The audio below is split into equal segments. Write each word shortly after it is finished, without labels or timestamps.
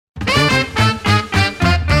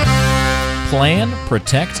Plan,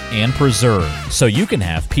 protect, and preserve so you can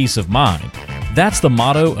have peace of mind. That's the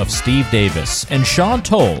motto of Steve Davis and Sean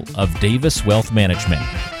Toll of Davis Wealth Management,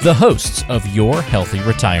 the hosts of Your Healthy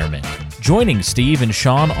Retirement. Joining Steve and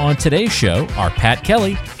Sean on today's show are Pat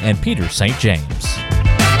Kelly and Peter St. James.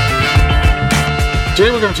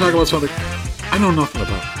 Today we're going to talk about something I know nothing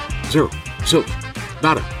about. Zero.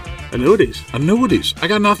 Nada. Annuities. I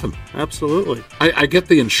got nothing. Absolutely. I get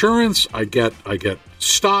the insurance. I get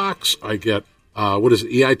stocks. I get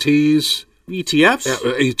EITs, ETFs.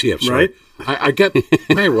 ETFs, right? I get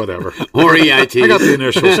whatever. Or EITs. I got the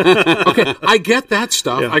initials. Okay, I get that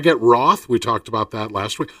stuff. Yeah. I get Roth. We talked about that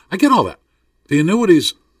last week. I get all that. The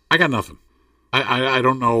annuities, I got nothing. I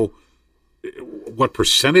don't know what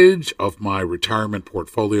percentage of my retirement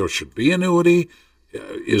portfolio should be annuity.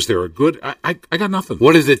 Is there a good? I got nothing.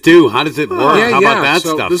 What does it do? How does it work? How about that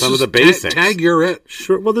so stuff? Some of the basics. Tag, you're it.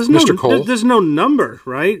 Sure. Well, Mr. Cole. There's no number,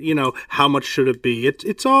 right? You know, how much should it be?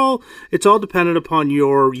 It's all dependent upon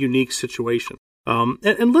your unique situation.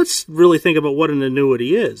 And let's really think about what an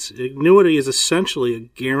annuity is. An annuity is essentially a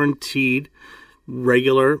guaranteed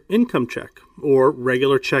regular income check or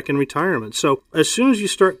regular check in retirement. So as soon as you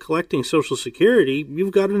start collecting Social Security,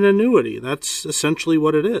 you've got an annuity. That's essentially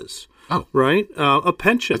what it is. Oh. Right? A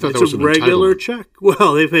pension. It's a regular check.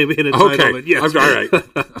 Well, they may be an entitlement. Okay. Yes. All right.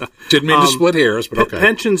 Didn't mean to split hairs, but okay.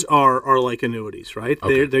 Pensions are like annuities, right?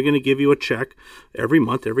 Okay. They're going to give you a check every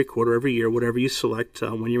month, every quarter, every year, whatever you select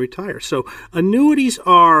when you retire. So annuities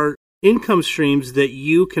are income streams that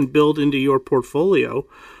you can build into your portfolio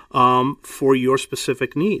for your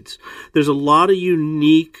specific needs. There's a lot of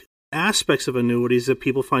unique aspects of annuities that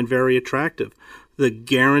people find very attractive. The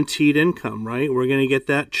guaranteed income, right? We're going to get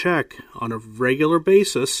that check on a regular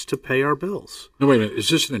basis to pay our bills. No, wait a minute. Is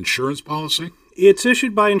this an insurance policy? It's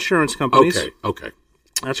issued by insurance companies. Okay.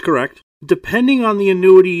 That's correct. Depending on the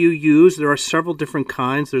annuity you use, there are several different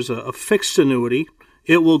kinds. There's a fixed annuity.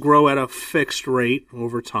 It will grow at a fixed rate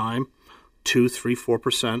over time, 2, 3,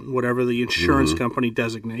 4%, whatever the insurance company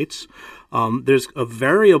designates. There's a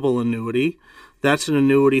variable annuity. That's an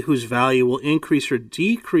annuity whose value will increase or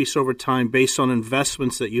decrease over time based on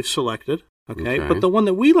investments that you've selected. Okay. But the one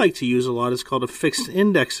that we like to use a lot is called a fixed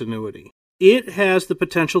index annuity. It has the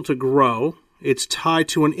potential to grow. It's tied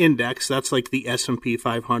to an index. That's like the S&P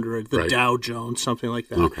 500, the Dow Jones, something like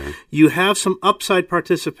that. Okay. You have some upside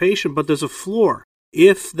participation, but there's a floor.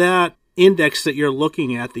 If that index that you're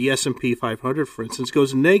looking at, the S&P 500, for instance,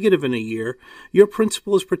 goes negative in a year, your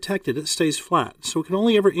principal is protected. It stays flat. So it can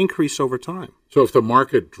only ever increase over time. So if the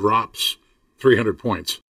market drops 300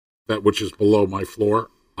 points, which is below my floor,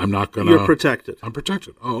 I'm not going to... You're protected. I'm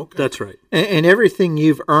protected. Oh, okay. That's right. And everything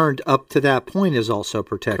you've earned up to that point is also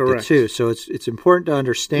protected, Correct. too. So it's important to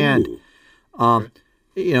understand,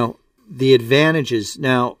 the advantages.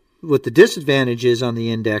 Now, what the disadvantage is on the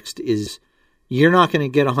indexed is you're not going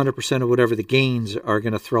to get 100% of whatever the gains are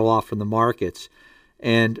going to throw off from the markets.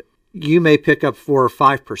 And you may pick up 4 or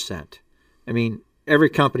 5%. I mean, every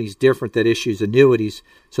company's different that issues annuities.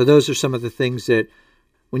 So those are some of the things that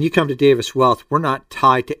when you come to Davis Wealth, we're not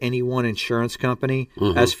tied to any one insurance company.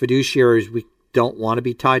 As fiduciaries, we don't want to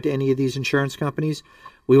be tied to any of these insurance companies.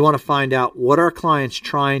 We want to find out what our client's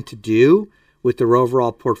trying to do with their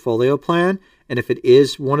overall portfolio plan. And if it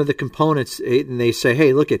is one of the components, and they say,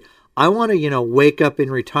 hey, look, I want to, wake up in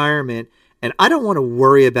retirement and I don't want to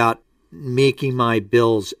worry about making my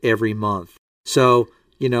bills every month. So,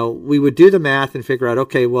 we would do the math and figure out,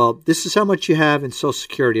 okay, well, this is how much you have in Social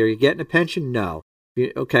Security. Are you getting a pension? No.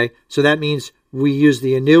 Okay. So that means we use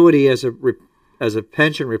the annuity as a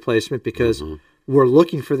pension replacement because we're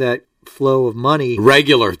looking for that flow of money.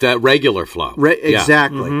 That regular flow.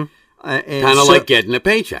 Exactly. Kind of like getting a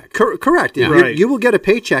paycheck. Correct. Yeah. Right. You will get a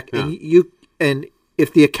paycheck and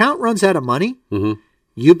if the account runs out of money,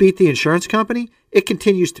 you beat the insurance company, it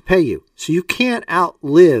continues to pay you. So you can't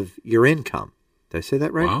outlive your income. Did I say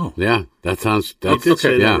that right? Wow. Yeah, that's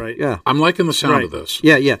okay. yeah. Right. Yeah. I'm liking the sound of this.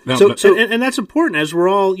 Yeah. Now, And that's important as we're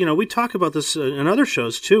all, we talk about this in other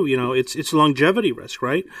shows too, it's longevity risk,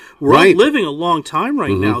 right? We're all living a long time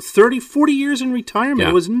right now, 30, 40 years in retirement. Yeah.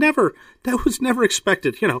 That was never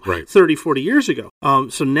expected, 30, 40 years ago.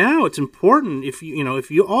 So now it's important if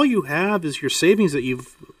you all you have is your savings that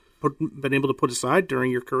you've been able to put aside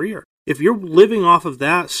during your career. If you're living off of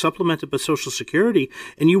that supplemented by Social Security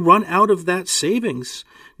and you run out of that savings,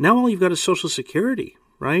 now all you've got is Social Security,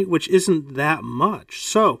 right? Which isn't that much.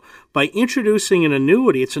 So by introducing an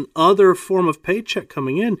annuity, it's an other form of paycheck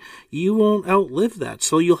coming in. You won't outlive that.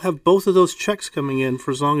 So you'll have both of those checks coming in for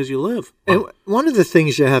as long as you live. And one of the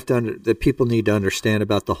things that people need to understand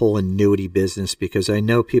about the whole annuity business, because I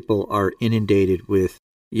know people are inundated with,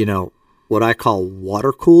 what I call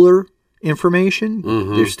water cooler information.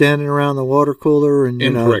 They're standing around the water cooler and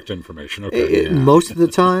incorrect information. Okay, most of the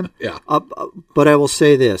time. Yeah. But I will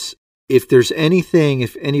say this: if there's anything,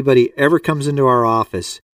 if anybody ever comes into our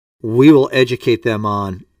office, we will educate them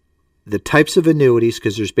on the types of annuities,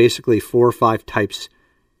 because there's basically 4 or 5 types.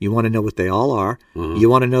 You want to know what they all are. You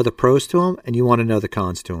want to know the pros to them, and you want to know the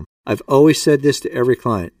cons to them. I've always said this to every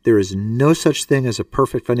client. There is no such thing as a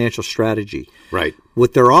perfect financial strategy. Right.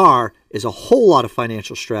 What there are is a whole lot of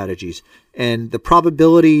financial strategies. And the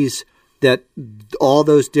probabilities that all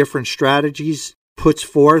those different strategies puts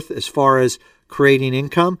forth as far as creating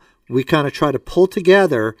income, we kind of try to pull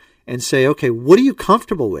together and say, okay, what are you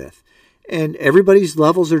comfortable with? And everybody's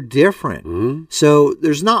levels are different. So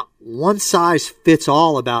there's not one size fits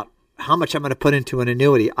all about how much I'm going to put into an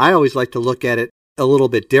annuity. I always like to look at it a little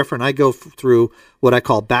bit different. I go through what I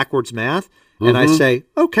call backwards math, and I say,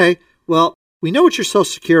 okay, well, we know what your Social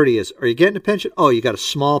Security is. Are you getting a pension? Oh, you got a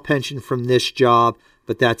small pension from this job,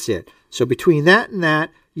 but that's it. So between that and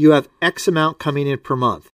that, you have X amount coming in per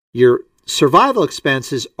month. Your survival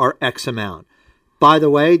expenses are X amount. By the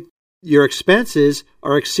way, your expenses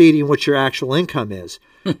are exceeding what your actual income is.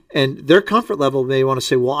 And their comfort level may want to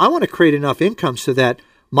say, well, I want to create enough income so that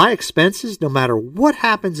my expenses, no matter what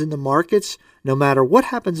happens in the markets, no matter what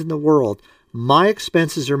happens in the world, my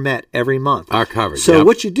expenses are met every month. Are covered. So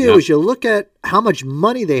what you do is you look at how much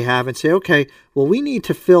money they have and say, okay, well, we need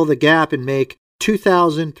to fill the gap and make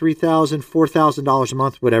 $2,000, $3,000, $4,000 a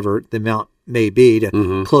month, whatever the amount may be,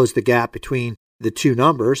 to close the gap between the two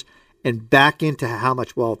numbers, and back into how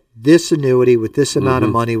much, well, this annuity with this amount of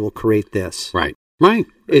money will create this. Right.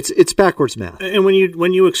 It's backwards math. And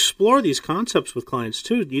when you explore these concepts with clients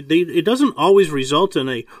too, it doesn't always result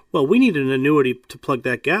in we need an annuity to plug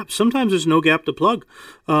that gap. Sometimes there's no gap to plug,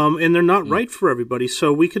 and they're not right for everybody.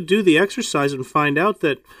 So we could do the exercise and find out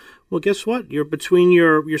that, well, guess what? You're between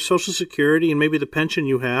your Social Security and maybe the pension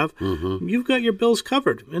you have, you've got your bills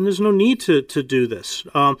covered, and there's no need to do this.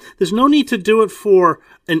 There's no need to do it for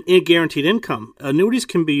an guaranteed income. Annuities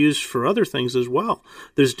can be used for other things as well.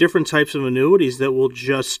 There's different types of annuities that will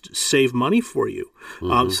just save money for you.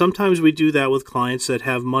 Sometimes we do that with clients that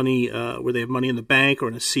have money where they have money in the bank or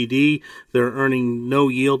in a CD. They're earning no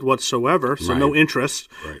yield whatsoever, so no interest.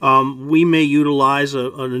 Right. We may utilize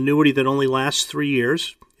an annuity that only lasts 3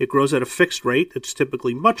 years. It grows at a fixed rate. It's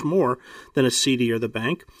typically much more than a CD or the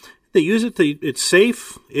bank. They use it. It's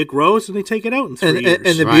safe. It grows, and they take it out in 3 years.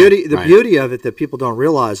 And the beauty of it that people don't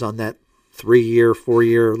realize on that 3-year,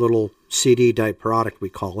 4-year little CD type product, we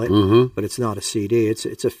call it, but it's not a CD.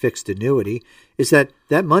 It's a fixed annuity. Is that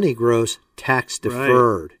money grows tax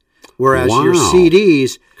deferred, whereas your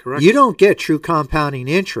CDs, you don't get true compounding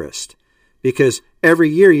interest, because every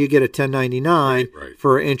year you get a 1099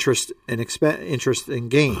 for interest and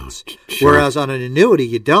gains, whereas on an annuity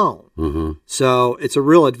you don't. So it's a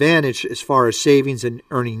real advantage as far as savings and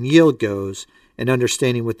earning yield goes, and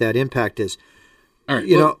understanding what that impact is. All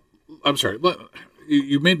right, I'm sorry.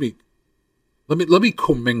 You made me. Let me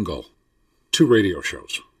commingle 2 radio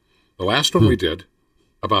shows. The last one we did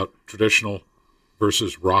about traditional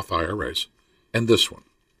versus Roth IRAs, and this one.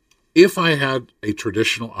 If I had a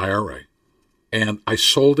traditional IRA, and I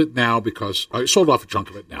sold it now because I sold off a chunk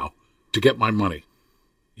of it now to get my money,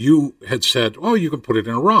 you had said, oh, you can put it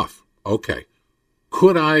in a Roth. Okay.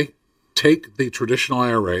 Could I take the traditional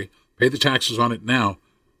IRA, pay the taxes on it now,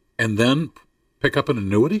 and then pick up an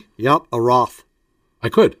annuity? Yep, a Roth. I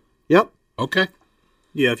could. Yep. Okay.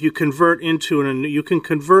 Yeah, if you convert into you can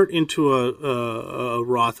convert into a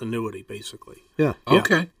Roth annuity, basically. Yeah.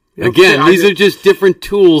 Okay. Again, these are just different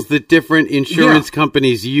tools that different insurance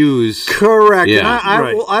companies use. Correct. Yeah.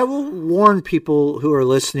 And I will warn people who are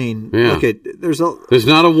listening. Yeah. Okay, there's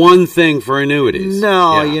not a one thing for annuities.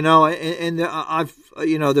 No, and I've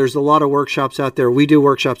there's a lot of workshops out there. We do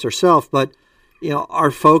workshops ourselves, but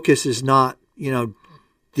our focus is not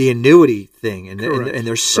the annuity thing, and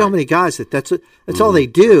there's so many guys that's all they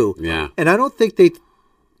do. Yeah. And I don't think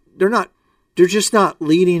they're just not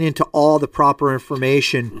leading into all the proper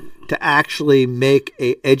information to actually make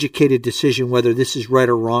a educated decision whether this is right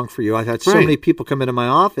or wrong for you. I've had so many people come into my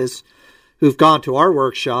office who've gone to our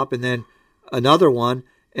workshop and then another one,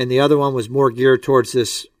 and the other one was more geared towards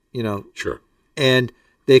this, Sure. And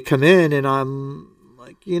they come in and I'm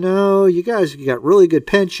like, you guys, you got really good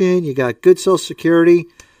pension, you got good Social Security,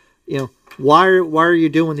 why are you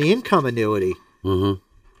doing the income annuity?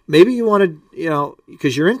 Maybe you want to,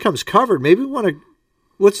 because your income's covered. Maybe you want to,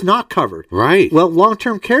 what's not covered? Right. Well,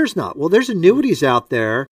 long-term care's not. Well, there's annuities out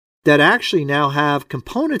there that actually now have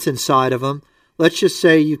components inside of them. Let's just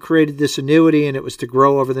say you created this annuity and it was to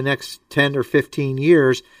grow over the next 10 or 15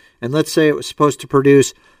 years, and let's say it was supposed to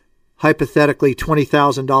produce hypothetically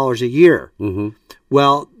 $20,000 a year.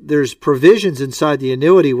 Well, there's provisions inside the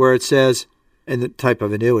annuity where it says, and the type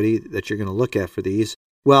of annuity that you're going to look at for these,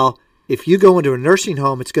 well, if you go into a nursing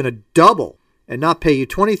home, it's going to double and not pay you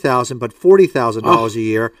 $20,000 but $40,000 a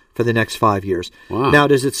year for the next 5 years. Wow. Now,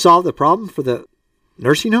 does it solve the problem for the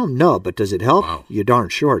nursing home? No, but does it help? Wow. You darn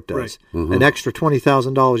sure it does. Right. An extra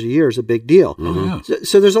 $20,000 a year is a big deal.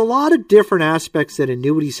 So there's a lot of different aspects that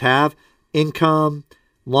annuities have: income,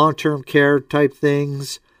 long-term care type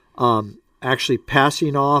things, actually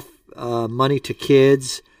passing off money to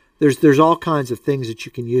kids. There's all kinds of things that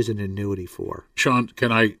you can use an annuity for. Sean,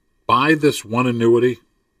 can I buy this one annuity?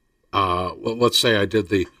 Let's say I did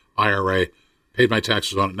the IRA, paid my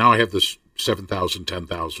taxes on it. Now I have this $7,000,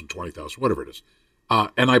 $10,000, $20,000, whatever it is,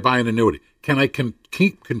 and I buy an annuity. Can I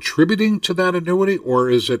keep contributing to that annuity, or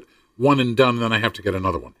is it one and done, and then I have to get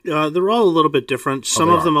another one? They're all a little bit different. Some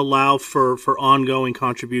they of them are. allow for ongoing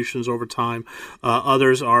contributions over time.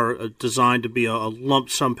 Others are designed to be a lump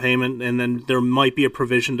sum payment, and then there might be a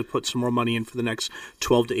provision to put some more money in for the next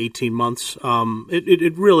 12 to 18 months.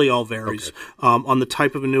 It really all varies on the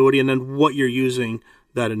type of annuity and then what you're using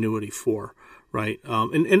that annuity for. Right.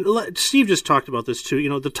 Steve just talked about this too. You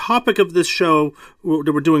know, the topic of this show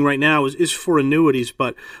that we're doing right now is for annuities,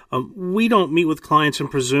 but we don't meet with clients and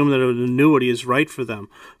presume that an annuity is right for them.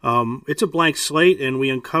 It's a blank slate, and we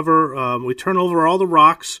uncover, we turn over all the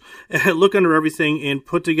rocks, look under everything, and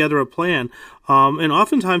put together a plan. And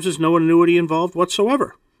oftentimes there's no annuity involved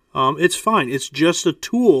whatsoever. It's fine. It's just a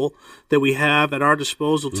tool that we have at our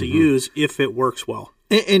disposal to use if it works well.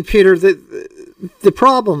 And Peter, the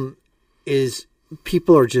problem is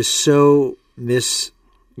people are just so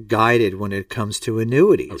misguided when it comes to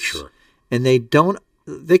annuities. Oh, sure. And they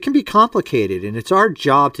can be complicated, and it's our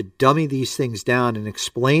job to dummy these things down and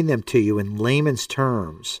explain them to you in layman's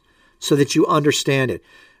terms so that you understand it.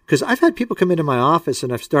 Because I've had people come into my office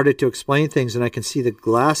and I've started to explain things, and I can see the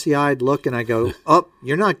glassy-eyed look, and I go, "Oh,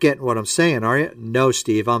 you're not getting what I'm saying, are you?" "No,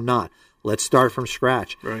 Steve, I'm not. Let's start from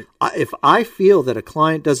scratch." Right. If I feel that a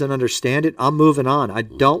client doesn't understand it, I'm moving on. I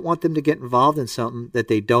don't want them to get involved in something that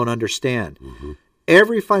they don't understand.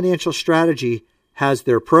 Every financial strategy has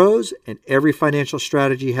their pros, and every financial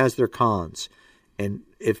strategy has their cons. And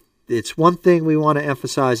if it's one thing we want to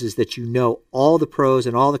emphasize is that you know all the pros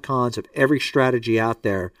and all the cons of every strategy out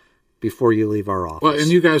there before you leave our office. Well,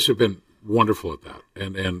 and you guys have been wonderful at that.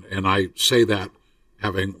 And I say that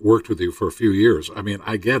having worked with you for a few years. I mean,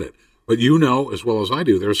 I get it. But you know as well as I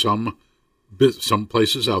do, there's some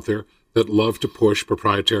places out there that love to push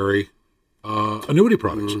proprietary annuity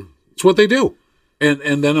products. It's what they do.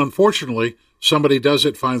 And then, unfortunately, somebody does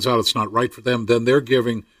it, finds out it's not right for them, then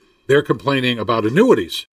they're complaining about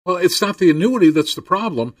annuities. Well, it's not the annuity that's the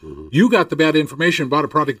problem. You got the bad information about a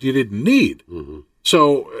product you didn't need.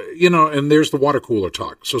 So, and there's the water cooler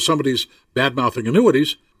talk. So somebody's bad-mouthing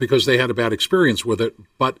annuities because they had a bad experience with it,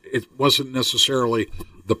 but it wasn't necessarily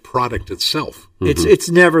the product itself. It's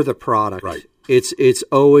never the product. Right. It's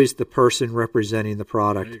always the person representing the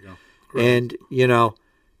product. There you go. And,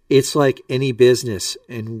 it's like any business,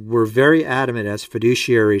 and we're very adamant as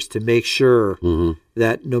fiduciaries to make sure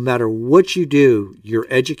that no matter what you do, you're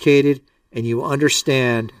educated and you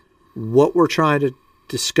understand what we're trying to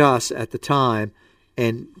discuss at the time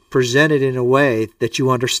and present it in a way that you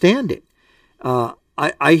understand it.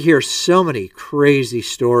 I hear so many crazy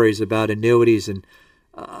stories about annuities, and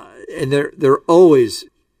they're always.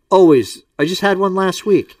 I just had one last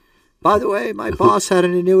week. By the way, my boss had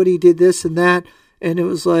an annuity, did this and that. And it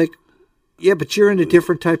was like, yeah, but you're in a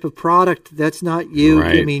different type of product. That's not you.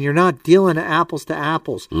 Right. I mean, you're not dealing apples to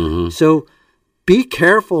apples. So be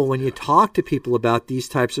careful when you talk to people about these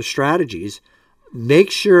types of strategies.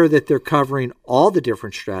 Make sure that they're covering all the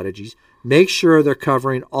different strategies. Make sure they're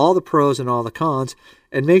covering all the pros and all the cons.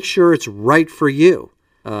 And make sure it's right for you.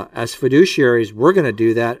 As fiduciaries, we're going to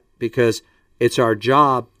do that because it's our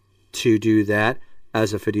job to do that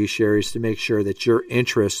as a fiduciary, is to make sure that your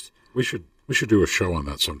interests. We should do a show on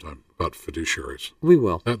that sometime about fiduciaries. We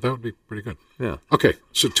will. That would be pretty good. Yeah. Okay,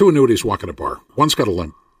 so two annuities walk in a bar. One's got a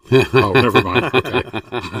limp. Oh, never mind.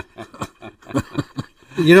 Okay.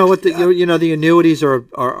 You know what? The annuities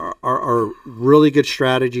are really good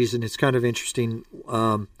strategies, and it's kind of interesting.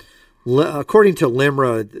 According to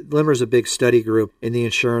LIMRA is a big study group in the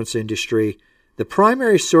insurance industry. The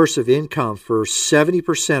primary source of income for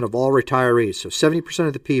 70% of all retirees, so 70%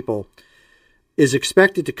 of the people, is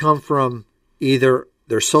expected to come from either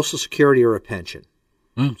their Social Security or a pension.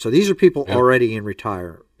 So these are people already in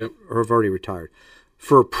retire or have already retired.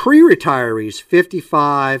 For pre-retirees,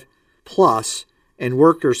 55 plus, and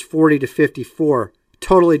workers 40 to 54,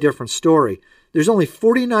 totally different story. There's only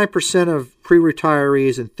 49% of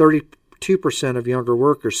pre-retirees and 32% of younger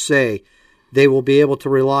workers say they will be able to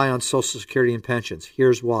rely on Social Security and pensions.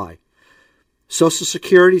 Here's why. Social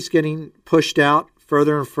Security is getting pushed out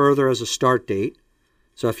further and further as a start date.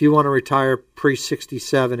 So if you want to retire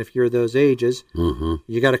pre-67, if you're those ages,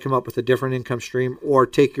 you got to come up with a different income stream or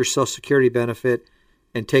take your Social Security benefit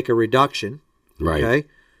and take a reduction. Right. Okay?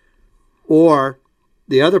 Or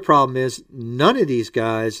the other problem is none of these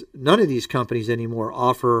companies anymore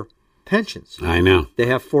offer pensions. I know. They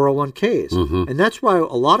have 401ks. And that's why a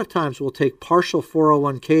lot of times we'll take partial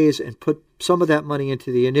 401ks and put some of that money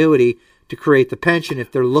into the annuity to create the pension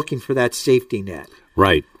if they're looking for that safety net.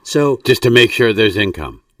 Right. So just to make sure there's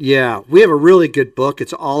income. Yeah, we have a really good book.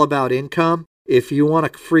 It's all about income. If you want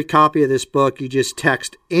a free copy of this book, you just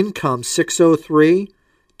text income 603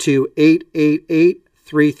 to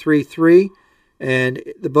 888-333. And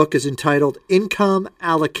the book is entitled Income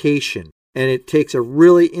Allocation. And it takes a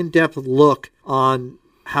really in-depth look on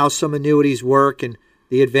how some annuities work and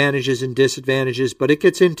the advantages and disadvantages, but it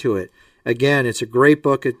gets into it. Again, it's a great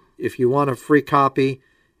book. If you want a free copy,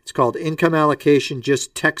 it's called Income Allocation.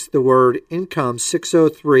 Just text the word income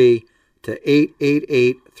 603 to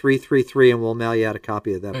 888-333, and we'll mail you out a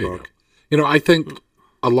copy of that book. I think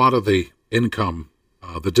a lot of the income,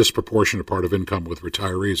 the disproportionate part of income with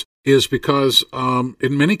retirees, is because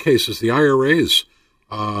in many cases the IRAs,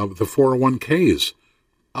 the 401ks,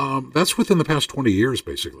 that's within the past 20 years,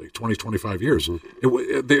 basically, 20, 25 years.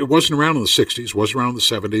 It wasn't around in the 60s, wasn't around in the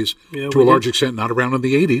 70s, to a large extent, not around in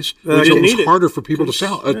the 80s. So it was harder for people to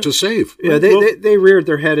save. Yeah, they reared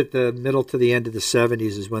their head at the middle to the end of the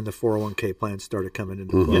 70s is when the 401k plans started coming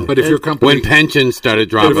into play. But if your company... When pensions started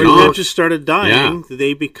dropping when off. pensions started dying,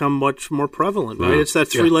 they become much more prevalent, right? It's that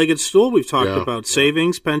three-legged stool we've talked about,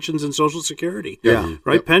 savings, pensions, and Social Security.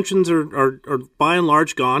 Right? Pensions are by and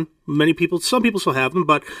large gone. Some people still have them,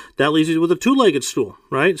 but that leaves you with a two-legged stool,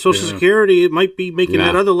 right? Social Security, it might be making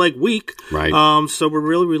that other leg weak. Right. So we're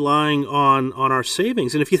really relying on our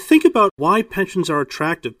savings. And if you think about why pensions are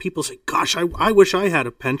attractive, people say, gosh, I wish I had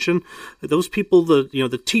a pension. Those people,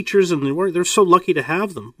 the teachers and the work, they're so lucky to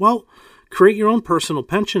have them. Well, create your own personal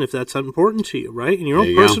pension if that's important to you, right? And your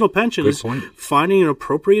own personal pension is finding an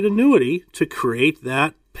appropriate annuity to create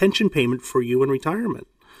that pension payment for you in retirement.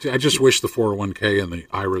 I just wish the 401k and the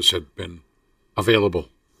IRAs had been available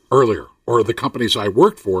earlier, or the companies I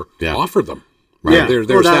worked for offered them. Right? Yeah, there's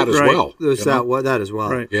that as well. There's that as well.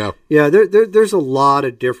 Right. Yeah. Yeah. There's a lot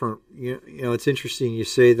of different. It's interesting you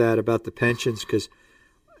say that about the pensions because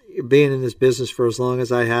being in this business for as long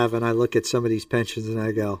as I have, and I look at some of these pensions and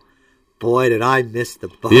I go, boy, did I miss the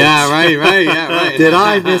boat. Yeah, right. Did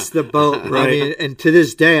I miss the boat? Right. I mean, and to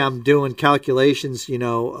this day, I'm doing calculations,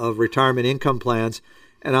 of retirement income plans.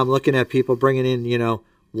 And I'm looking at people bringing in,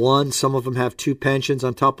 one, some of them have two pensions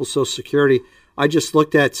on top of Social Security. I just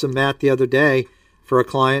looked at some math the other day for a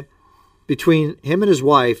client. Between him and his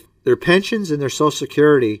wife, their pensions and their Social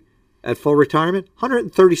Security at full retirement,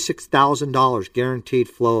 $136,000 guaranteed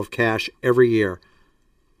flow of cash every year.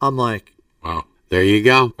 I'm like, wow. There you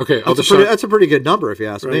go. Okay, that's a pretty good number if you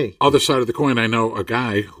ask me. Other side of the coin, I know a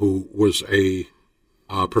guy who was a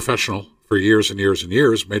professional for years and years and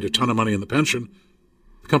years, made a ton of money in the pension.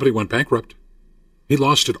 The company went bankrupt. He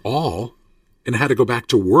lost it all and had to go back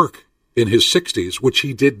to work in his 60s, which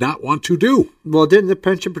he did not want to do. Well, didn't the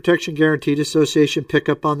Pension Protection Guaranteed Association pick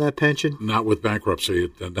up on that pension? Not with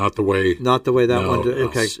bankruptcy. Not the way that one did.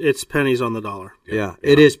 Okay. It's pennies on the dollar. Yeah,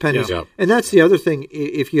 it is pennies. Yeah. And that's the other thing.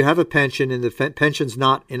 If you have a pension and the pension's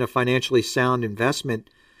not in a financially sound investment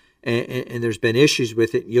and there's been issues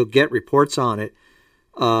with it, you'll get reports on it.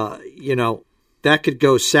 That could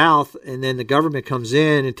go south, and then the government comes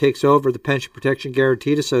in and takes over. The Pension Protection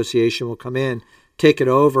Guaranteed Association will come in, take it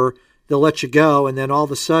over. They'll let you go, and then all of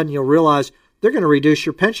a sudden you'll realize they're going to reduce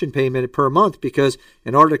your pension payment per month because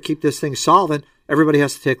in order to keep this thing solvent, everybody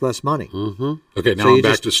has to take less money. Mm-hmm. Okay, now I'm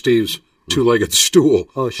back to Steve's two-legged stool.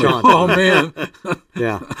 Oh, Sean. Oh, man.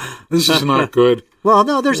 Yeah. This is not good. Well,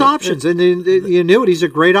 no, there's options, and the annuity is a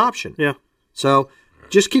great option. Yeah. So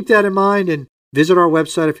just keep that in mind, and visit our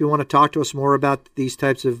website if you want to talk to us more about these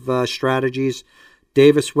types of strategies,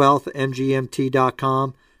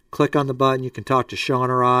 daviswealthmgmt.com. Click on the button. You can talk to Sean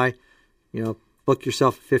or I. Book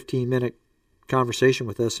yourself a 15-minute conversation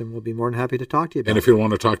with us, and we'll be more than happy to talk to you about it. And if you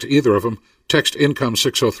want to talk to either of them, text income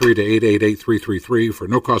 603 to 888-333 for a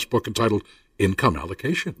no-cost book entitled Income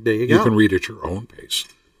Allocation. There you go. You can read at your own pace.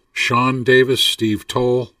 Sean Davis, Steve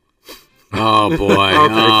Toll, Oh, boy.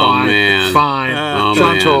 Okay, Oh, fine. man. Fine. Oh,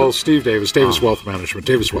 Sean man. Toll, Steve Davis, Davis Wealth Management,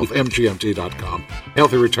 DavisWealthMGMT.com.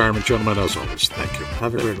 Healthy retirement, gentlemen, as always. Thank you.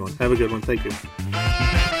 Have a good one. Have a good one. Thank you.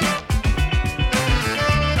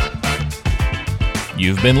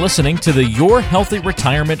 You've been listening to the Your Healthy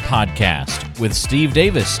Retirement Podcast with Steve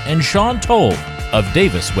Davis and Sean Toll of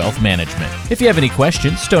Davis Wealth Management. If you have any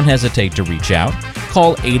questions, don't hesitate to reach out.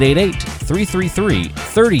 Call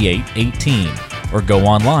 888-333-3818 or go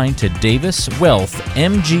online to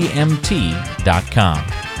DavisWealthMGMT.com.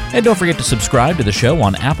 And don't forget to subscribe to the show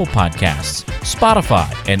on Apple Podcasts,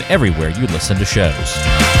 Spotify, and everywhere you listen to shows.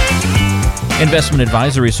 Investment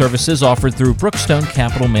advisory services offered through Brookstone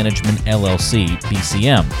Capital Management, LLC,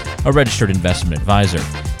 BCM, a registered investment advisor.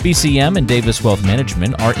 BCM and Davis Wealth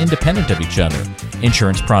Management are independent of each other.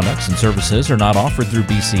 Insurance products and services are not offered through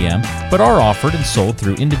BCM, but are offered and sold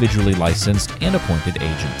through individually licensed and appointed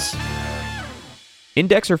agents.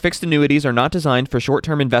 Index or fixed annuities are not designed for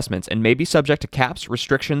short-term investments and may be subject to caps,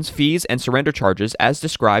 restrictions, fees, and surrender charges as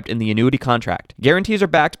described in the annuity contract. Guarantees are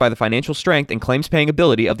backed by the financial strength and claims-paying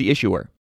ability of the issuer.